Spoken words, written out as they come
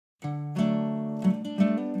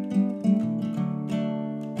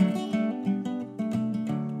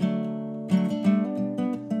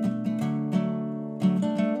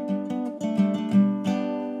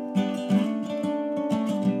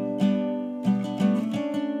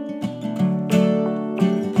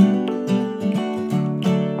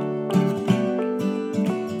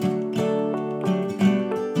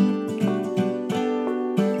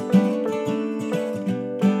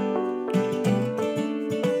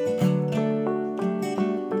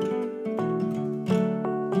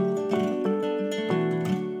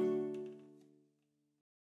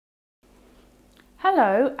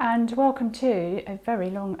Hello and welcome to a very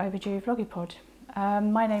long overdue Vloggypod.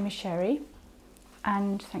 My name is Sherry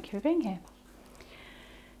and thank you for being here.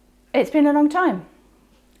 It's been a long time.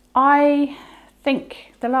 I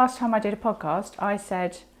think the last time I did a podcast I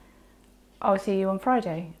said I'll see you on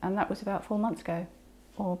Friday, and that was about 4 months ago,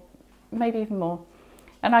 or maybe even more.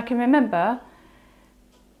 And I can remember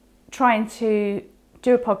trying to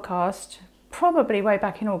do a podcast probably way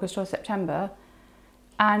back in August or September,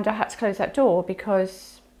 and I had to close that door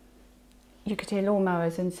because you could hear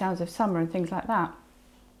lawnmowers and sounds of summer and things like that.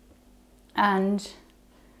 And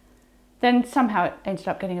then somehow it ended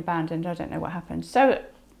up getting abandoned. I don't know what happened. So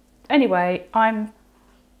anyway, and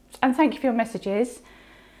thank you for your messages.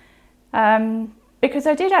 Because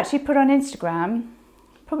I did actually put on Instagram,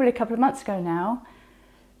 probably a couple of months ago now,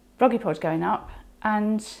 Vloggypod going up,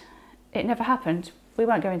 and it never happened. We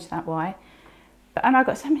won't go into that why. And I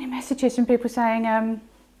got so many messages from people saying,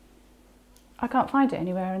 I can't find it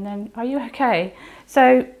anywhere, and then, are you okay?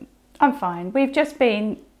 So I'm fine. We've just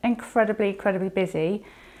been incredibly busy.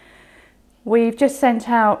 We've just sent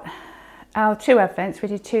out our 2 advents. We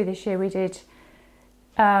did 2 this year. We did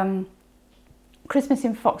Christmas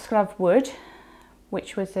in Foxglove Wood,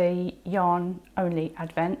 which was a yarn only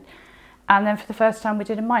advent. And then for the first time we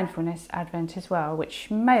did a mindfulness advent as well,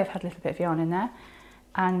 which may have had a little bit of yarn in there.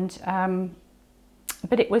 And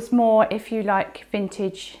but it was more if you like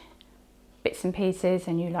vintage bits and pieces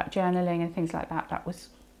and you like journaling and things like that. That was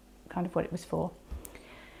kind of what it was for.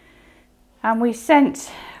 And we sent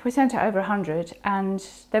out over 100, and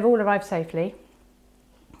they've all arrived safely,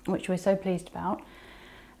 which we're so pleased about.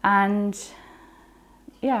 And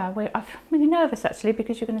yeah, I'm really nervous actually,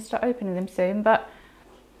 because you're going to start opening them soon, but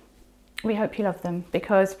we hope you love them,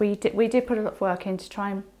 because we did put a lot of work in to try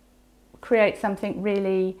and create something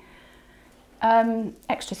really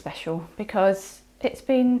extra special, because it's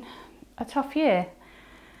been a tough year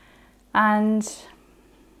and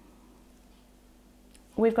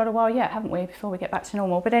we've got a while yet, haven't we, before we get back to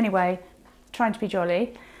normal. But anyway, trying to be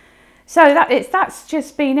jolly. So that's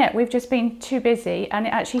just been it. We've just been too busy, and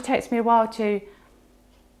it actually takes me a while to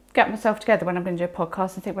get myself together when I'm going to do a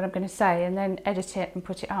podcast and think what I'm going to say, and then edit it and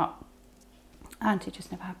put it up. And it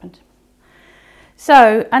just never happened.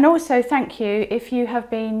 So, and also thank you if you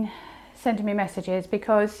have been sending me messages,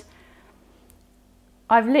 because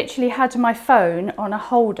I've literally had my phone on a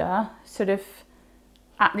holder sort of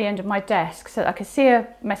at the end of my desk so that I can see a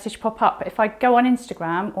message pop up. But if I go on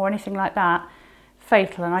Instagram or anything like that,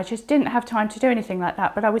 fatal. And I just didn't have time to do anything like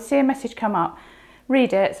that. But I would see a message come up,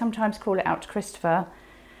 read it, sometimes call it out to Christopher.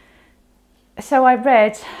 So I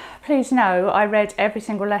read, please know, I read every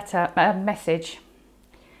single message.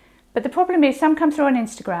 But the problem is some come through on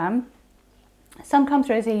Instagram, some come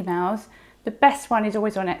through as emails. The best one is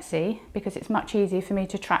always on Etsy, because it's much easier for me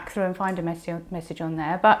to track through and find a message on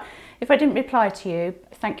there. But if I didn't reply to you,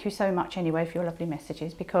 thank you so much anyway for your lovely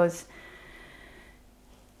messages, because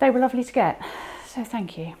they were lovely to get. So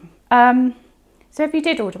thank you. So if you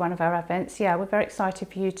did order one of our advents, yeah, we're very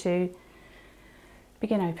excited for you to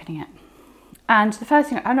begin opening it. And the first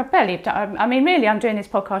thing, and I've barely done, I mean, really, I'm doing this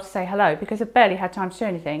podcast to say hello, because I've barely had time to do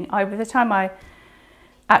anything. By the time I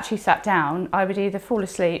actually sat down, I would either fall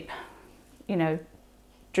asleep, you know,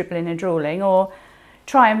 dribbling and drooling, or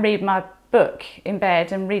try and read my book in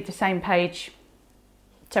bed and read the same page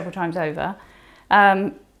several times over.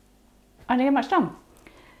 I didn't get much done.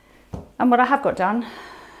 And what I have got done,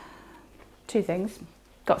 2 things,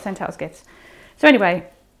 got sent out as gifts. So anyway,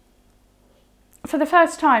 for the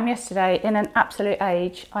first time yesterday in an absolute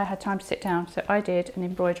age, I had time to sit down. So I did an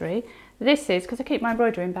embroidery. This is, because I keep my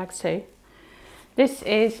embroidery in bags too, this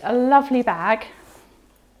is a lovely bag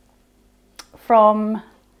from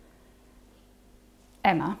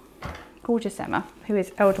Emma, gorgeous Emma, who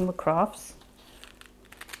is Eldenwood Crafts,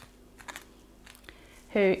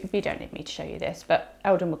 who, you don't need me to show you this, but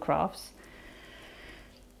Eldenwood Crafts.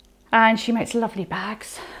 And she makes lovely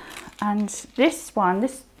bags. And this one,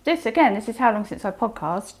 this again, this is how long since I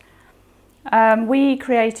podcast. We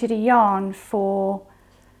created a yarn for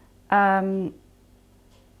a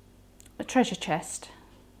treasure chest,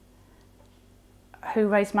 who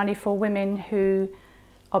raise money for women who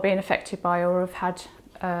are being affected by or have had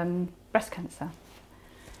breast cancer.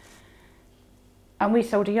 And we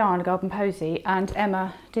sold a yarn, a garden posy, and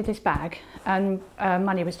Emma did this bag, and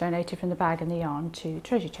money was donated from the bag and the yarn to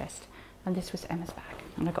treasure chest. And this was Emma's bag,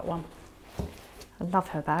 and I got one. I love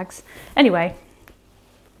her bags. Anyway,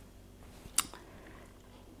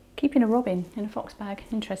 keeping a robin in a fox bag,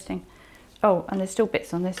 interesting. Oh, and there's still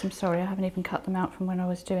bits on this, I'm sorry, I haven't even cut them out from when I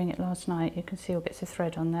was doing it last night. You can see all bits of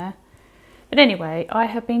thread on there. But anyway, I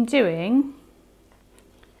have been doing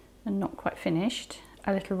and not quite finished,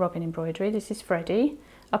 a little robin embroidery. This is Freddie.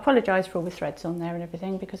 I apologise for all the threads on there and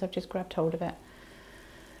everything because I've just grabbed hold of it.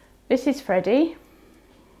 This is Freddie,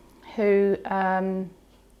 who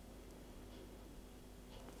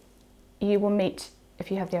you will meet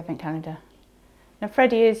if you have the advent calendar. Now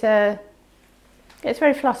Freddie is it's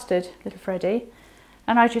very flustered, little Freddie,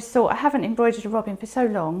 and I just thought I haven't embroidered a robin for so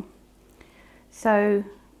long, so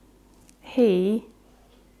in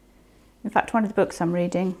fact one of the books I'm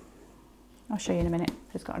reading, I'll show you in a minute,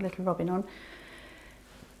 has got a little robin on.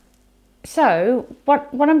 So what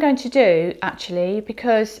I'm going to do actually,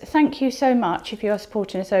 because thank you so much if you are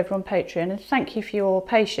supporting us over on Patreon, and thank you for your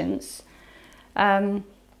patience.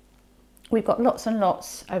 We've got lots and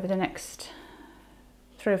lots over the next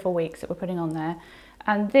 3 or 4 weeks that we're putting on there.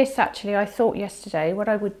 And this actually, I thought yesterday, what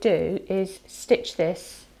I would do is stitch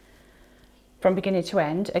this from beginning to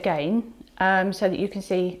end again, so that you can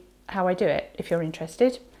see how I do it if you're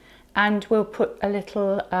interested. And we'll put a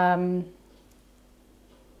little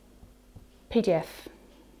PDF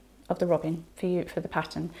of the robin for you for the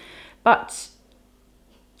pattern. But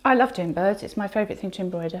I love doing birds. It's my favourite thing to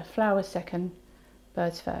embroider. Flowers second,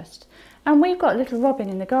 birds first. And we've got a little robin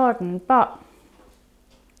in the garden, but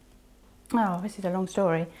oh, this is a long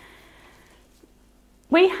story.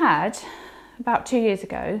 We had about 2 years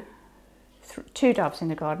ago 2 doves in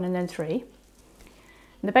the garden, and then 3.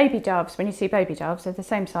 And the baby doves, when you see baby doves, they're the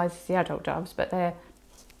same size as the adult doves, but their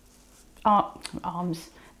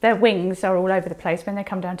arms, their wings are all over the place. When they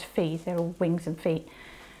come down to feed, they're all wings and feet.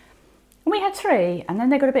 And we had 3, and then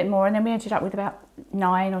they got a bit more, and then we ended up with about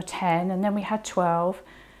 9 or 10, and then we had 12.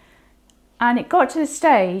 And it got to the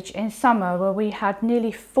stage in summer where we had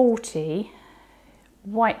nearly 40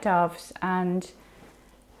 white doves and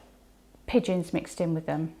pigeons mixed in with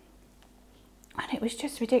them. And it was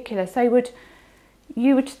just ridiculous.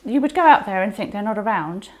 You would go out there and think they're not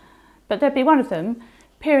around, but there'd be one of them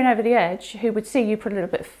peering over the edge who would see you put a little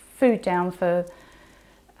bit of food down for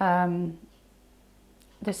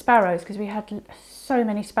the sparrows, because we had so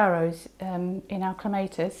many sparrows in our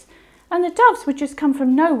clematis, and the doves would just come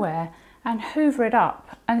from nowhere and hoover it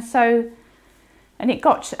up. And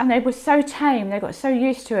they were so tame, they got so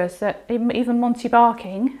used to us that even Monty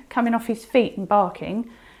barking, coming off his feet and barking,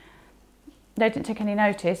 they didn't take any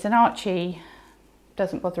notice. And Archie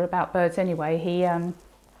doesn't bother about birds anyway. He a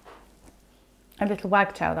little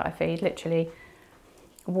wagtail that I feed literally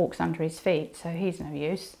walks under his feet, so he's no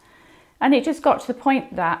use. And it just got to the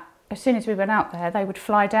point that as soon as we went out there, they would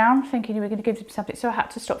fly down thinking you were going to give them something, so I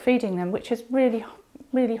had to stop feeding them, which is really,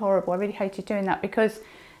 really horrible. I really hated doing that, because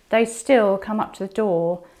they still come up to the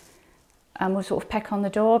door and will sort of peck on the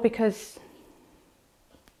door, because,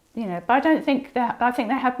 you know, but I think they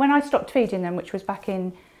had, when I stopped feeding them, which was back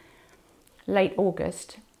in late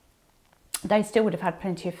August, they still would have had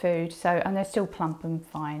plenty of food, so, and they're still plump and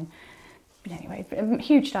fine. But anyway,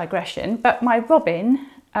 huge digression. But my robin,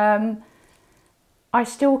 I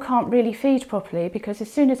still can't really feed properly, because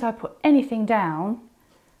as soon as I put anything down,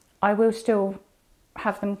 I will still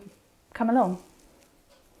have them come along.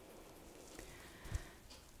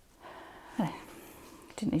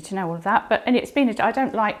 Didn't need to know all of that, but, and it's been, I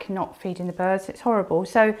don't like not feeding the birds, it's horrible.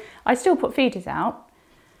 So I still put feeders out,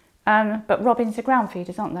 but robins are ground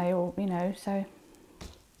feeders, aren't they? Or, you know, so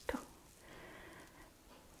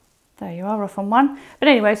there you are, off on one. But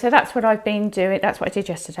anyway, so that's what I've been doing. That's what I did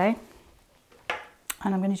yesterday.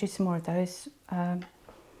 And I'm going to do some more of those,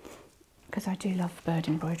 because I do love bird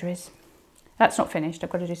embroideries. That's not finished.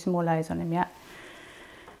 I've got to do some more layers on him yet.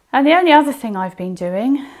 And the only other thing I've been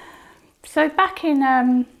doing, so back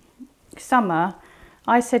in summer,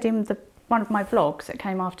 I said in one of my vlogs that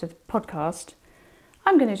came after the podcast,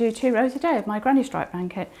 I'm going to do 2 rows a day of my granny stripe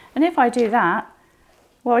blanket. And if I do that,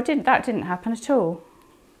 well, that didn't happen at all.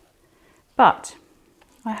 But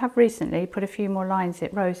I have recently put a few more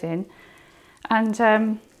rows in, and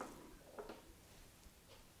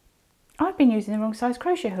I've been using the wrong size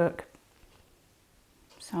crochet hook.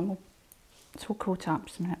 So it's all caught up,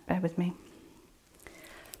 just a minute, bear with me.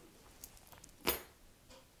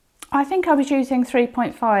 I think I was using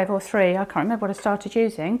 3.5 or 3, I can't remember what I started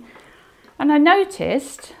using. And I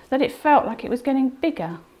noticed that it felt like it was getting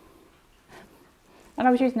bigger. And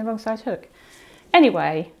I was using the wrong size hook.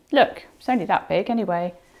 Anyway, look, it's only that big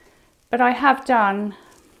anyway. But I have done,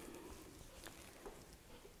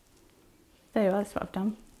 there you are, that's what I've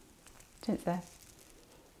done since there.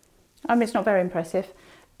 I mean, it's not very impressive,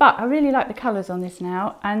 but I really like the colours on this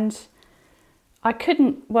now, and I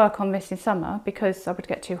couldn't work on this in summer because I would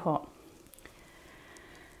get too hot.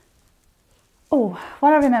 Oh,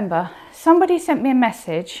 what I remember, somebody sent me a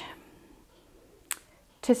message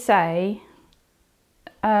to say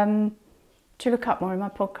to look up more in my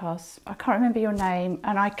podcasts. I can't remember your name,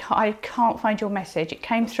 and I can't find your message. It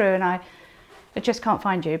came through and I just can't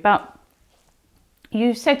find you. But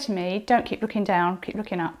you said to me, don't keep looking down, keep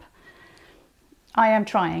looking up. I am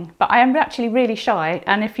trying, but I am actually really shy.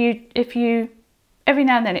 And if you, every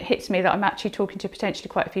now and then it hits me that I'm actually talking to potentially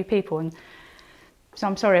quite a few people. And so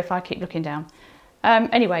I'm sorry if I keep looking down.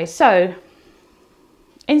 Anyway, so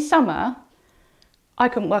in summer, I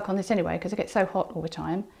couldn't work on this anyway because I get so hot all the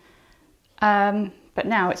time. But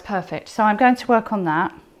now it's perfect. So I'm going to work on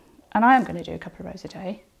that, and I am going to do a couple of rows a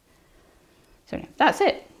day. So that's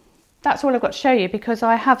it. That's all I've got to show you, because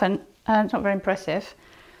I haven't, it's not very impressive.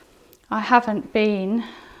 I haven't been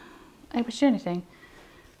able to do anything.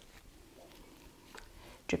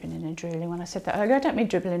 Dribbling and drooling when I said that earlier. I don't mean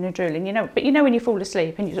dribbling and drooling, you know, but you know when you fall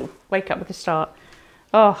asleep and you sort of wake up with a start.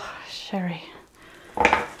 Oh, sherry.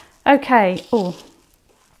 Okay, oh.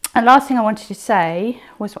 And last thing I wanted to say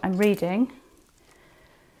was what I'm reading.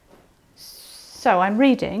 So I'm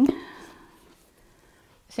reading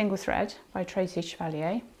Single Thread by Tracy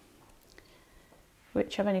Chevalier,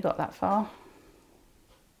 which I've only got that far,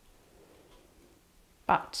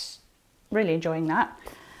 but really enjoying that.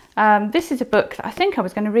 This is a book that I think I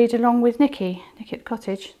was going to read along with Nikki at the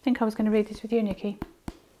cottage. I think I was going to read this with you, Nikki.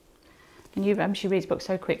 And she reads books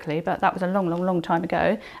so quickly, but that was a long time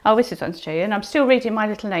ago. Oh, this is one to show you. And I'm still reading my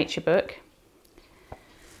little nature book.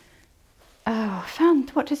 Oh, I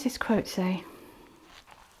found, what does this quote say?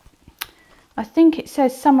 I think it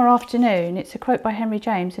says summer afternoon. It's a quote by Henry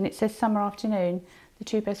James, and it says summer afternoon, the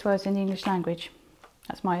two best words in the English language.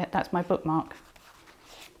 That's my bookmark.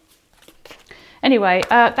 Anyway,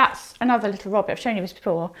 that's another little robin. I've shown you this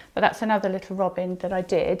before, but that's another little robin that I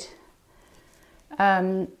did.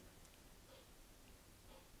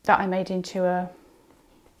 That I made into a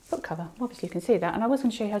book cover. Obviously you can see that, and I was going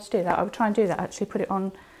to show you how to do that. I would try and do that, actually put it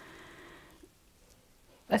on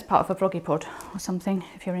as part of a Vloggypod or something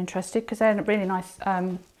if you're interested, because they're really nice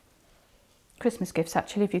Christmas gifts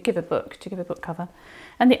actually if you give a book, to give a book cover.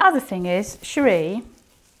 And the other thing is Cherie,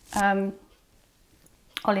 Ollie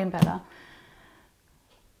and Bella,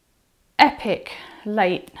 epic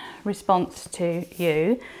late response to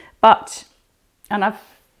you, and I've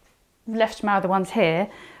left my other ones here,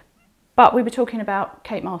 but we were talking about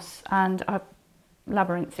Kate Moss and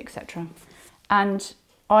Labyrinth, etc. And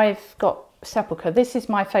I've got Sepulchre. This is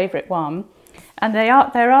my favourite one, and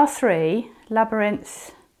there are three: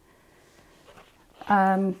 Labyrinth,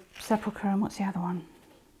 Sepulchre, and what's the other one?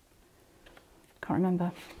 Can't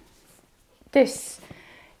remember. This.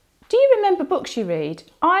 Do you remember books you read?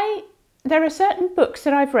 There are certain books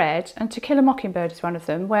that I've read, and To Kill a Mockingbird is one of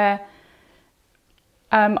them, where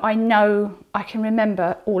I know I can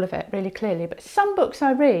remember all of it really clearly. But some books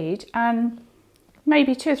I read, and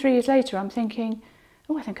maybe 2 or 3 years later, I'm thinking,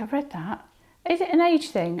 oh, I think I've read that. Is it an age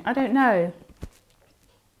thing? I don't know.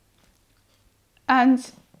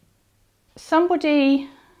 And somebody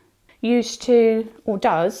used to, or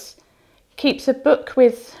does, keeps a book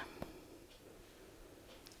with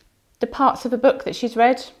the parts of a book that she's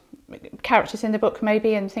read, characters in the book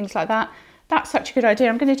maybe, and things like that. That's such a good idea.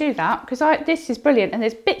 I'm going to do that, because this is brilliant, and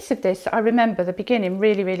there's bits of this that I remember the beginning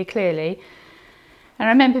really clearly, and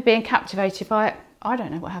I remember being captivated by it. I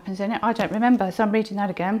don't know what happens in it. I don't remember, so I'm reading that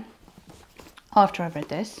again after I've read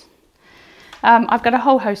this. I've got a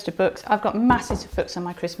whole host of books. I've got masses of books on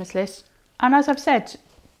my Christmas list, and as I've said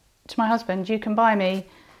to my husband, you can buy me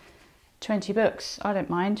 20 books. I don't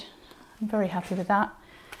mind. I'm very happy with that.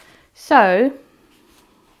 So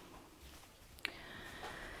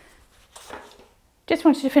just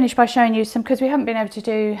wanted to finish by showing you some, because we haven't been able to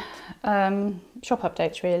do shop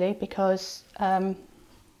updates really, because we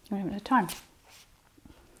haven't had time.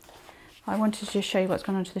 I wanted to just show you what's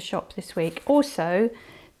gone on to the shop this week. Also,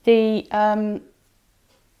 the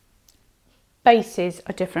bases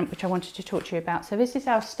are different, which I wanted to talk to you about. So this is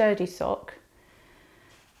our sturdy sock,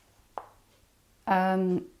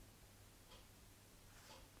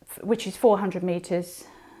 which is 400 meters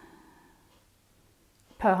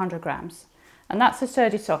per 100 grams. And that's a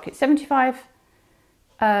sturdy sock. It's 75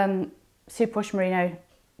 superwash merino,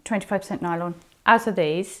 25% nylon, as are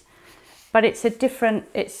these, but it's a different,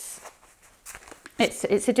 it's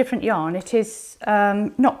a different yarn. It is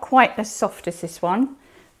not quite as soft as this one,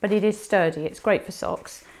 but it is sturdy. It's great for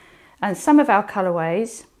socks. And some of our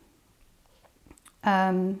colourways,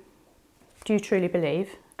 Do You Truly Believe?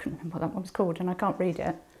 I couldn't remember what that one was called, and I can't read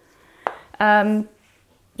it.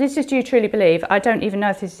 This is Do You Truly Believe. I don't even know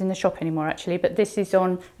if this is in the shop anymore actually, but this is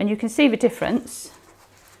on, and you can see the difference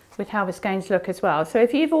with how the skeins look as well. So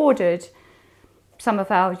if you've ordered some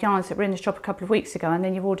of our yarns that were in the shop a couple of weeks ago, and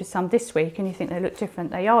then you've ordered some this week and you think they look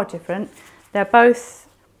different. They are different. They're both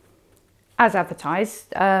as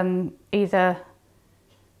advertised, either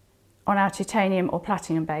on our titanium or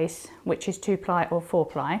platinum base, which is 2-ply or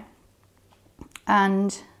 4-ply.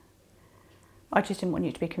 And I just didn't want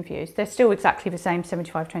you to be confused. They're still exactly the same,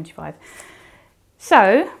 75-25.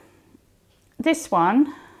 So this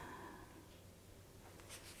one,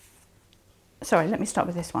 sorry, let me start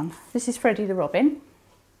with this one. This is Freddie the Robin.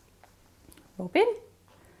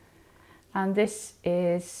 And this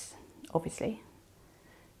is obviously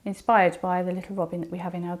inspired by the little robin that we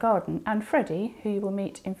have in our garden, and Freddie, who you will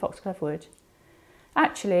meet in Foxglove Wood.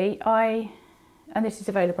 Actually, and this is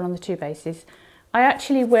available on the 2 bases, I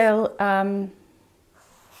actually will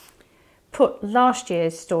put last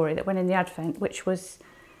year's story that went in the Advent, which was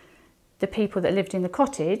the people that lived in the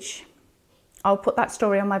cottage. I'll put that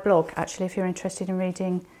story on my blog, actually, if you're interested in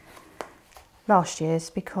reading last year's,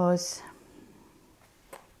 because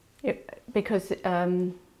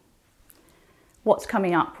what's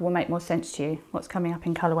coming up will make more sense to you. What's coming up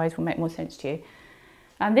in colourways will make more sense to you.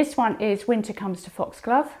 And this one is Winter Comes to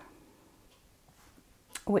Foxglove,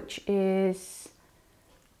 which is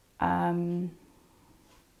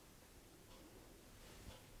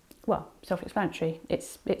well, self-explanatory.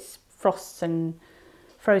 It's frosts and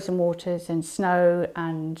frozen waters and snow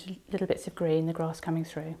and little bits of green, the grass coming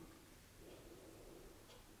through.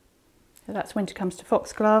 So that's Winter Comes to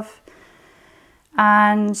Foxglove.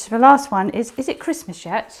 And the last one is it Christmas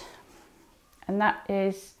yet? And that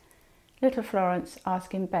is Little Florence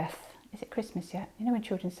asking Beth, is it Christmas yet? You know when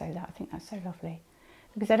children say that, I think that's so lovely.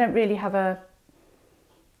 Because they don't really have a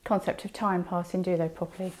concept of time passing, do they,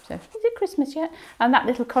 properly? So, is it Christmas yet? And that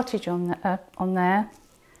little cottage on there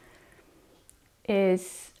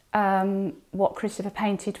is what Christopher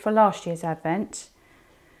painted for last year's Advent.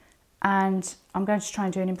 And I'm going to try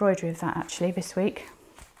and do an embroidery of that actually this week.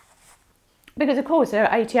 Because of course there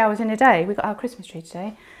are 80 hours in a day. We've got our Christmas tree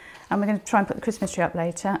today, and we're going to try and put the Christmas tree up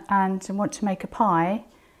later, and I want to make a pie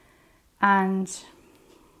and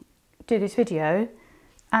do this video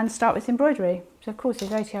and start with embroidery. So of course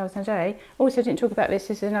there's 80 hours in a day. Also, didn't talk about this.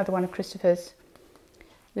 This is another one of Christopher's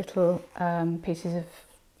little pieces of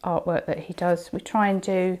artwork that he does. We try and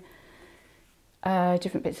do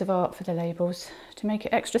different bits of art for the labels to make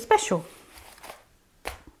it extra special.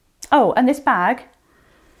 Oh, and this bag.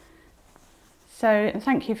 So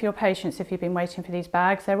thank you for your patience if you've been waiting for these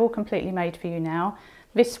bags. They're all completely made for you now.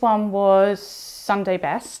 This one was Sunday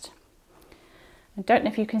Best. I don't know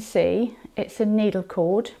if you can see, it's a needle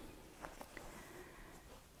cord.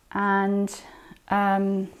 And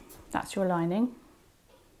that's your lining.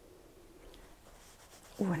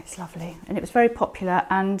 Oh, and it's lovely. And it was very popular,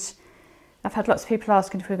 and I've had lots of people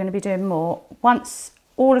asking if we're going to be doing more. Once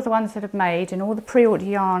all of the ones that I've made and all the pre-order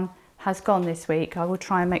yarn has gone this week, I will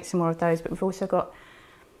try and make some more of those, but we've also got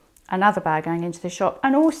another bag going into the shop.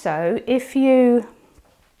 And also, if you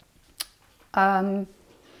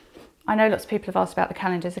I know lots of people have asked about the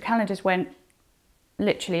calendars went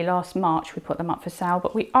literally last March, we put them up for sale,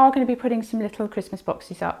 but we are going to be putting some little Christmas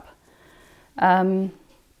boxes up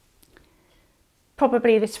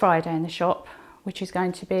probably this Friday in the shop, which is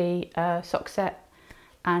going to be a sock set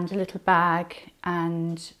and a little bag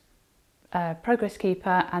and progress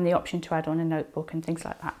keeper and the option to add on a notebook and things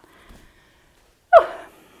like that.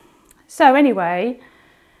 So anyway,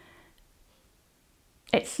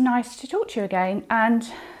 it's nice to talk to you again,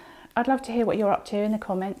 and I'd love to hear what you're up to in the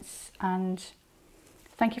comments, and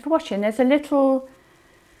thank you for watching. There's a little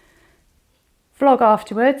vlog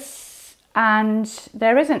afterwards, and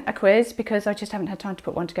there isn't a quiz because I just haven't had time to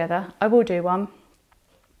put one together. I will do one.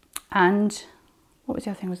 And what was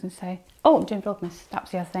the other thing I was going to say? Oh, I'm doing Vlogmas. That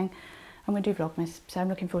was the other thing. I'm going to do Vlogmas, so I'm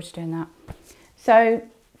looking forward to doing that. So,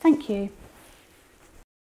 thank you.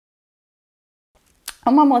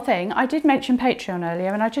 And one more thing, I did mention Patreon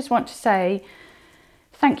earlier, and I just want to say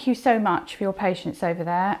thank you so much for your patience over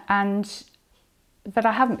there, and that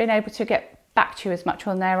I haven't been able to get back to you as much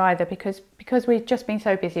on there either because we've just been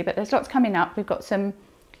so busy, but there's lots coming up. We've got some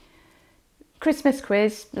Christmas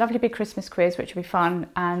quiz, lovely big Christmas quiz, which will be fun,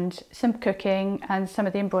 and some cooking and some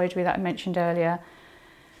of the embroidery that I mentioned earlier,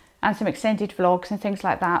 and some extended vlogs and things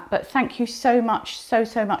like that. But thank you so much,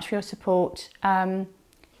 so much for your support,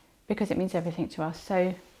 because it means everything to us.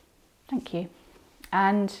 So thank you.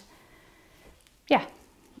 And yeah,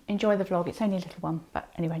 enjoy the vlog. It's only a little one, but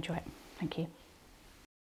anyway, enjoy it. Thank you.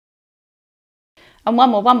 And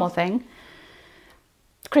one more thing.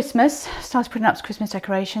 Christmas, started putting up Christmas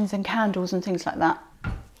decorations and candles and things like that.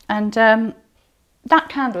 And that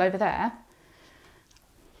candle over there,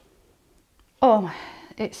 oh,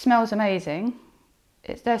 it smells amazing.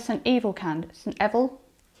 they're St Evil candles.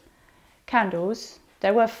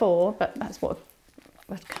 There were 4, but that's what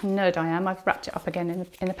a nerd I am. I've wrapped it up again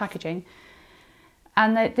in the packaging.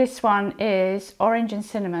 And this one is orange and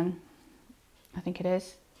cinnamon, I think it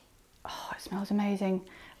is. Oh, it smells amazing.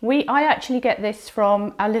 I actually get this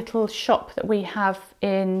from a little shop that we have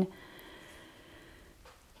in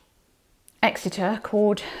Exeter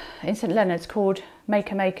in St Leonard's, called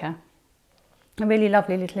Maker Maker. A really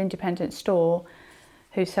lovely little independent store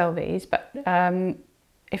who sell these, but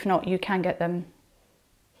if not, you can get them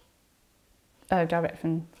direct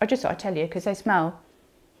from, I just thought I'd tell you because they smell,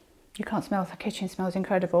 you can't smell, the kitchen smells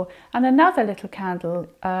incredible. And another little candle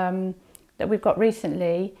that we've got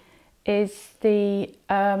recently is the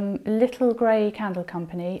Little Grey Candle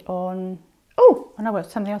Company on, oh, I know what,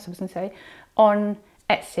 something else I was going to say, on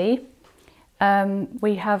Etsy.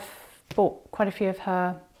 We have bought quite a few of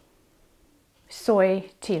her soy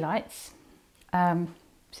tea lights,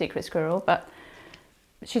 Secret Squirrel, but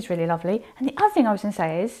she's really lovely. And the other thing I was going to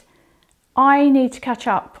say is I need to catch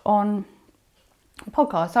up on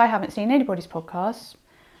podcasts. I haven't seen anybody's podcasts,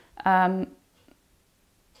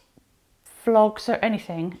 vlogs or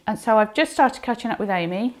anything, and so I've just started catching up with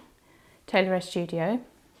Amy, Taylor S Studio,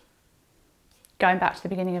 going back to the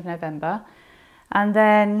beginning of November, and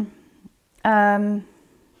then I've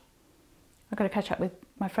got to catch up with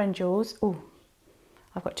my friend Jules. Oh,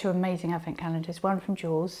 I've got 2 amazing advent calendars, one from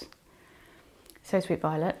Jules, So Sweet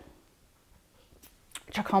Violet,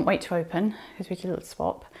 which I can't wait to open because we did a little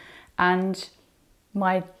swap, and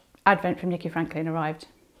my advent from Nikki Franklin arrived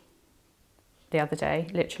the other day,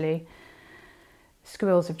 literally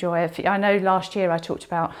squeals of joy. I know last year I talked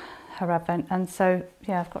about her advent, and so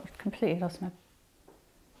yeah, I've got completely lost my,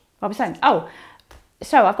 what was I saying? Oh,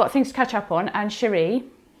 so I've got things to catch up on, and Cherie,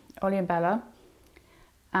 Ollie and Bella,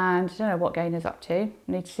 and I don't know what Gayna's up to. I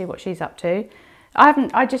need to see what she's up to.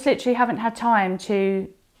 I just literally haven't had time to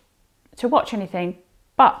watch anything,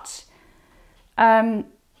 but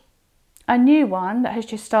a new one that has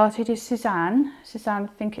just started is Suzanne. Suzanne,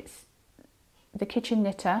 I think it's The Kitchen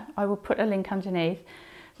Knitter. I will put a link underneath,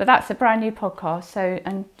 but that's a brand new podcast. So,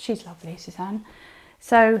 and she's lovely, Suzanne.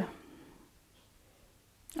 So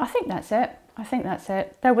I think that's it. I think that's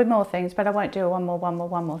it. There will be more things, but I won't do a one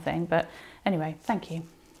more thing. But anyway, thank you.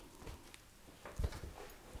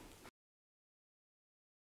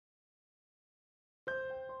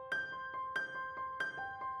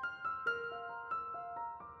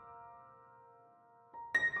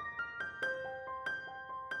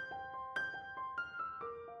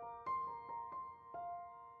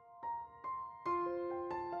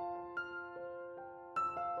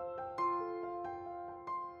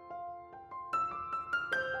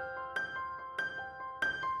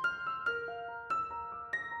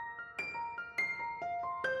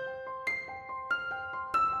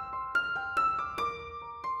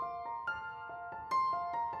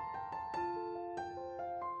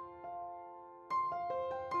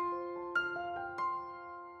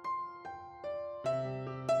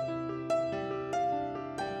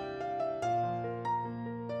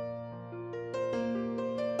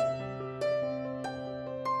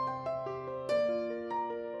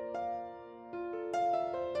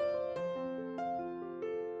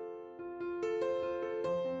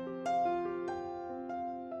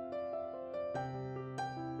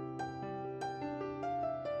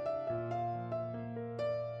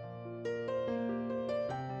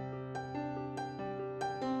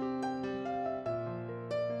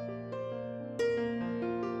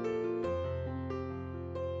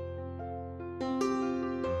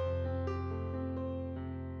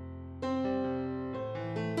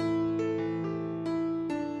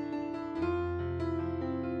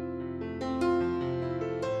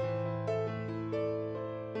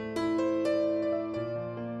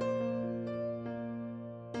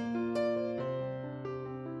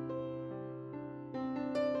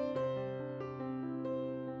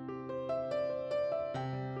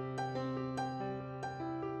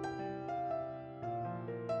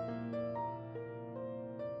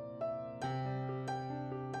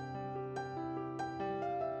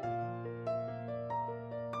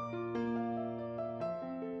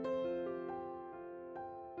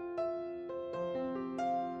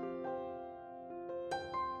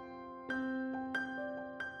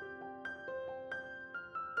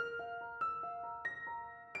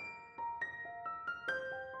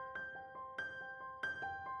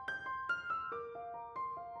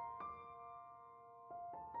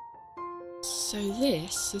 So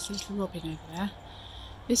this is little Robin over there.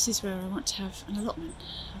 This is where I want to have an allotment.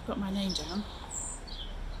 I've got my name down.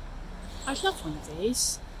 I'd love one of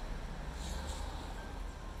these.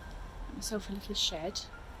 myself a little shed.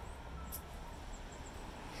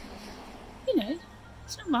 You know,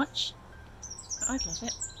 it's not much, but I'd love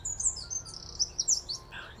it.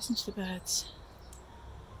 Oh, listen to the birds.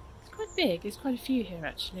 It's quite big, there's quite a few here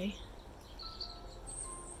actually.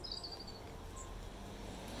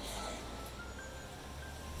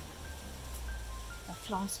 A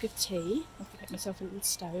flask of tea. I've got myself a little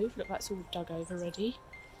stove. Look, that's all dug over ready.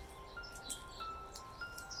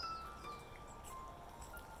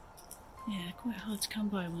 Yeah, quite hard to come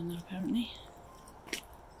by one though apparently.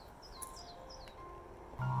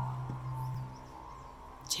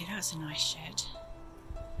 Gee, that's a nice shed.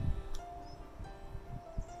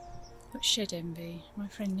 Got shed envy. My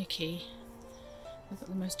friend Nikki, I've got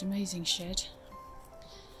the most amazing shed.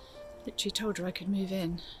 Literally told her I could move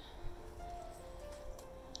in.